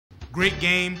Great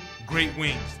game, great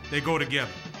wings. They go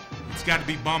together. It's got to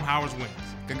be Baumhauer's Wings.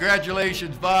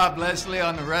 Congratulations, Bob Leslie,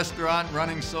 on the restaurant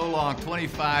running so long,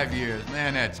 25 years.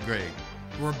 Man, that's great.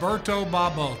 Roberto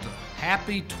Barbolta,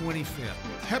 happy 25th.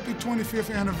 Happy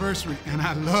 25th anniversary, and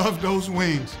I love those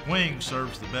wings. Wings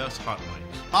serves the best hot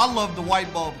wings. I love the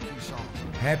white barbecue sauce.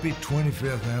 Happy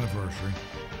 25th anniversary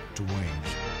to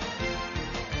Wings.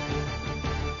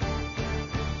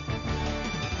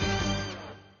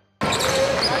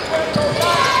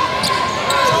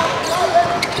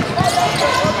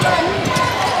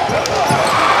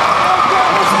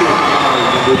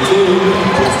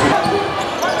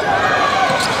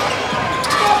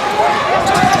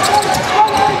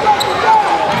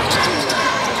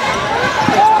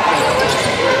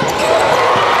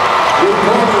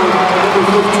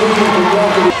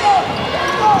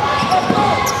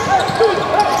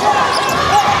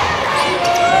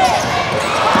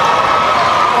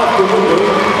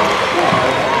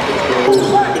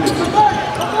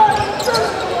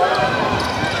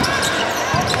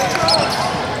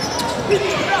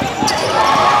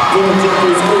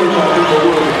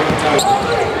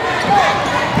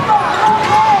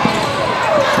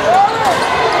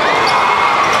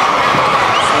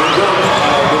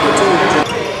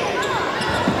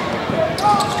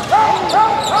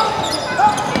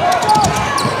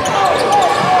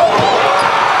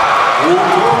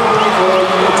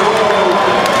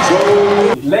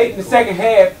 Late in the second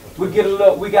half, we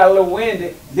got a little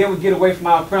winded, then we get away from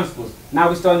our principles. Now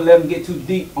we're starting to let them get too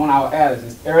deep on our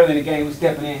alleys. Early in the game, we're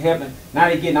stepping in, helping. Now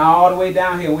they're getting all the way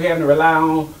down here. We're having to rely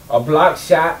on a block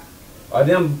shot or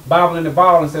them bobbling the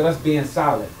ball instead of us being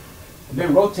solid. We've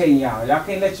been rotating y'all. Y'all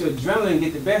can't let your adrenaline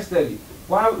get the best of you.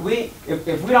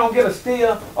 If we don't get a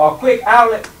steal or a quick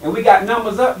outlet and we got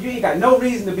numbers up, you ain't got no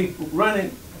reason to be running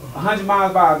 100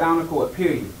 miles per hour down the court,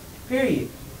 period. Period.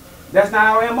 That's not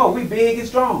our MO. We big and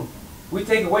strong. We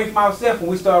take away from ourselves when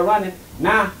we start running.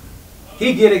 Now,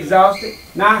 he get exhausted.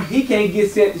 Now, he can't get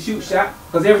set to shoot shot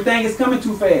because everything is coming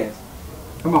too fast.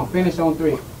 Come on, finish on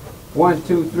 3. 1,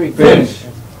 2, 3, finish.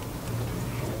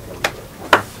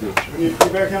 We need to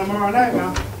be back here tomorrow night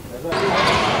now.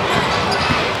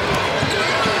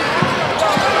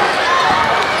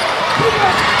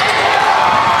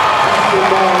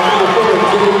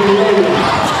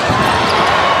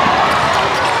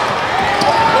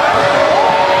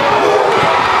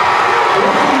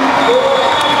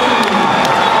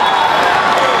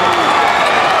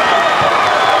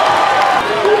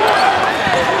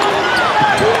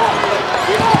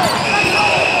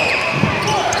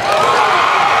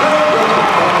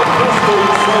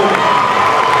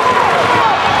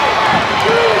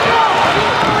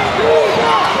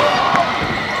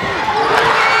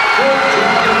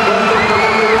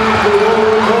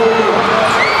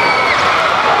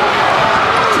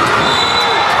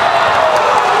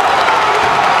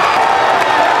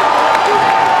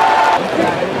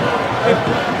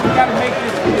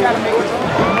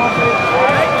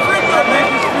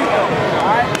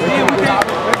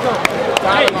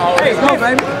 Hey, go,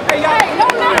 baby. Hey, y'all. Hey,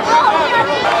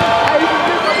 no,